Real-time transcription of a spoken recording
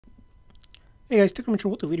Hey guys, Technomentary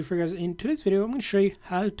with the video for you guys. In today's video, I'm going to show you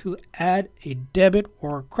how to add a debit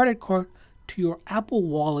or credit card to your Apple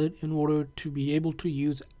Wallet in order to be able to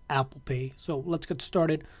use Apple Pay. So let's get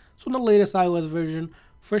started. So in the latest iOS version,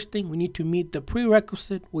 first thing we need to meet the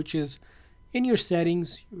prerequisite, which is in your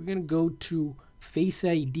settings, you're going to go to Face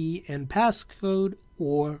ID and passcode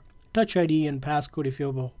or Touch ID and passcode if you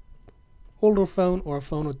have an older phone or a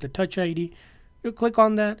phone with the Touch ID. You'll click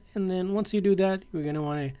on that, and then once you do that, you're going to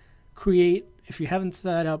want to create, if you haven't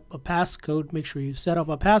set up a passcode, make sure you set up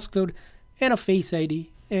a passcode and a Face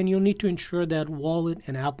ID, and you'll need to ensure that Wallet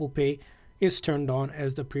and Apple Pay is turned on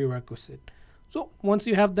as the prerequisite. So once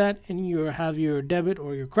you have that and you have your debit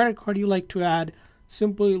or your credit card you like to add,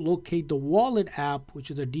 simply locate the Wallet app, which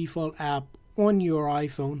is a default app on your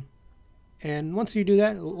iPhone. And once you do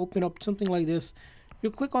that, it'll open up something like this.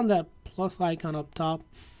 You'll click on that plus icon up top,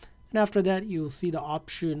 and after that you'll see the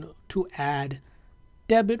option to add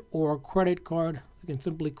debit or credit card. You can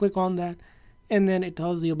simply click on that, and then it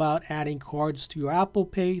tells you about adding cards to your Apple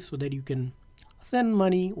Pay so that you can send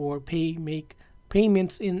money or make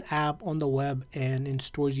payments in app, on the web, and in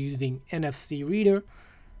stores using NFC reader.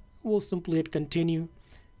 We'll simply hit continue,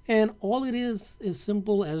 and all it is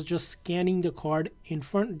simple as just scanning the card in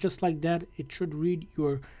front, just like that. It should read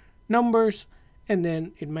your numbers, and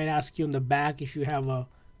then it might ask you on the back if you have a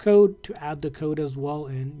code to add the code as well,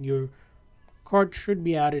 and your card should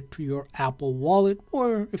be added to your Apple Wallet.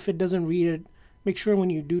 Or if it doesn't read it, make sure when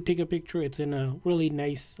you do take a picture it's in a really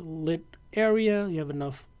nice lit area, you have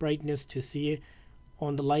enough brightness to see it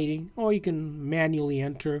on the lighting, or you can manually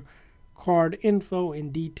enter card info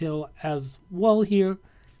in detail as well here.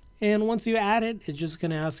 And once you add it, it's just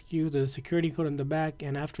going to ask you the security code in the back,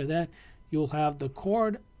 and after that you'll have the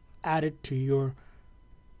card added to your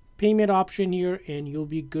payment option here, and you'll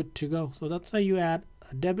be good to go. So that's how you add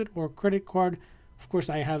a debit or credit card. Of course,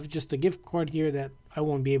 I have just a gift card here that I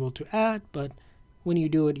won't be able to add, but when you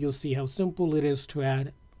do it, you'll see how simple it is to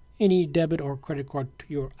add any debit or credit card to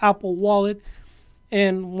your Apple Wallet.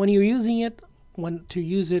 And when you're using it, to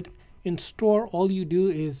use it in store, all you do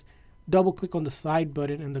is double click on the side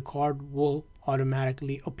button and the card will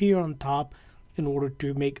automatically appear on top in order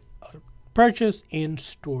to make a purchase in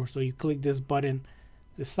store. So you click this button,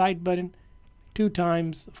 the side button, 2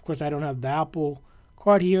 times. Of course, I don't have the Apple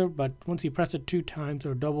card here, but once you press it 2 times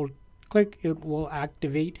or double click, it will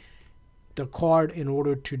activate the card in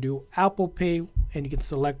order to do Apple Pay, and you can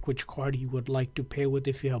select which card you would like to pay with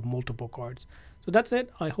if you have multiple cards. So that's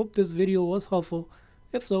it. I hope this video was helpful.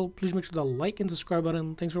 If so, please make sure to like and subscribe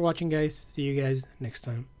button. Thanks for watching, guys. See you guys next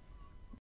time.